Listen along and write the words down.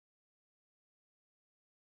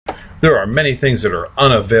There are many things that are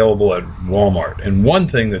unavailable at Walmart, and one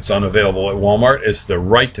thing that's unavailable at Walmart is the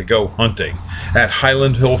right to go hunting. At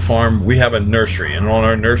Highland Hill Farm, we have a nursery, and on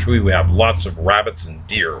our nursery we have lots of rabbits and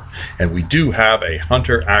deer, and we do have a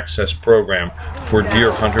hunter access program for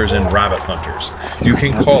deer hunters and rabbit hunters. You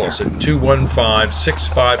can call us at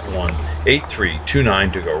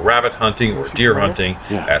 215-651-8329 to go rabbit hunting or deer hunting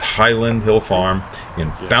at Highland Hill Farm in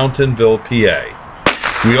Fountainville, PA.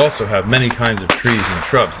 We also have many kinds of trees and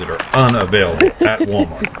shrubs that are unavailable at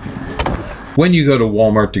Walmart. When you go to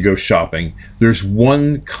Walmart to go shopping, there's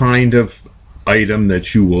one kind of item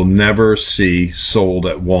that you will never see sold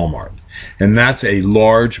at Walmart, and that's a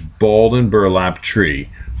large balled and burlap tree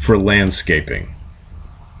for landscaping.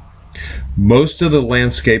 Most of the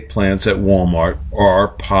landscape plants at Walmart are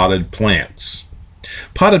potted plants.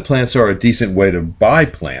 Potted plants are a decent way to buy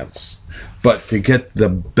plants, but to get the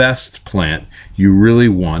best plant, you really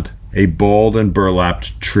want a balled and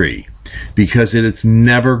burlapped tree, because it's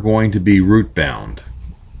never going to be root bound.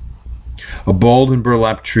 A balled and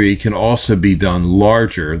burlapped tree can also be done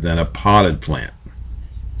larger than a potted plant.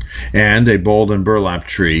 And a balled and burlap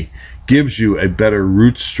tree gives you a better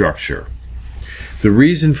root structure. The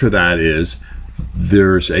reason for that is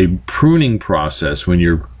there's a pruning process when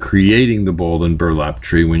you're creating the balled and burlap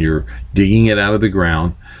tree, when you're digging it out of the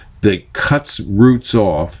ground, that cuts roots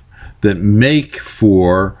off that make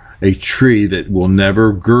for a tree that will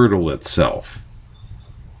never girdle itself.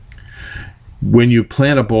 When you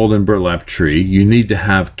plant a balled and burlap tree, you need to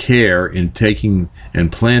have care in taking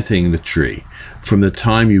and planting the tree. From the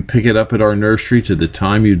time you pick it up at our nursery to the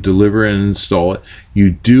time you deliver and install it,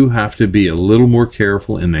 you do have to be a little more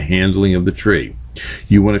careful in the handling of the tree.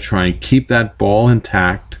 You want to try and keep that ball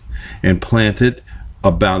intact and plant it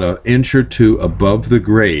about an inch or two above the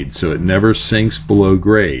grade so it never sinks below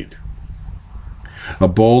grade. A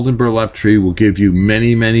balled and burlap tree will give you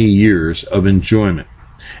many, many years of enjoyment,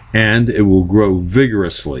 and it will grow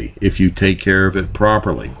vigorously if you take care of it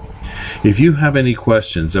properly. If you have any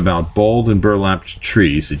questions about balled and burlapped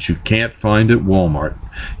trees that you can't find at Walmart,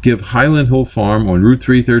 give Highland Hill Farm on Route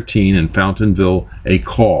 313 in Fountainville a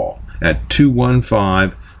call at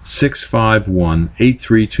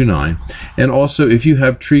 215-651-8329. And also, if you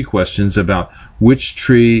have tree questions about which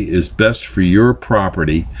tree is best for your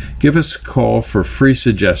property, give us a call for free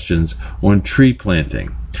suggestions on tree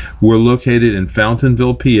planting. We're located in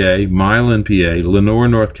Fountainville, PA, Milan, PA, Lenore,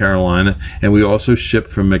 North Carolina, and we also ship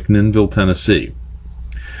from McMinnville, Tennessee.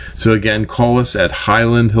 So again, call us at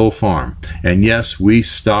Highland Hill Farm. And yes, we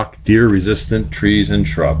stock deer-resistant trees and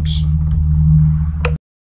shrubs.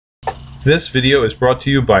 This video is brought to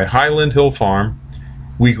you by Highland Hill Farm.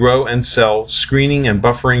 We grow and sell screening and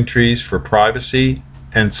buffering trees for privacy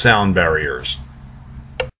and sound barriers.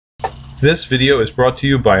 This video is brought to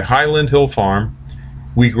you by Highland Hill Farm.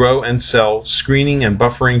 We grow and sell screening and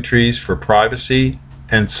buffering trees for privacy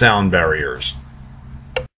and sound barriers.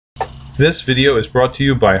 This video is brought to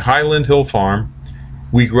you by Highland Hill Farm.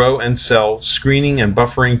 We grow and sell screening and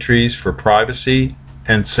buffering trees for privacy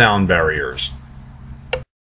and sound barriers.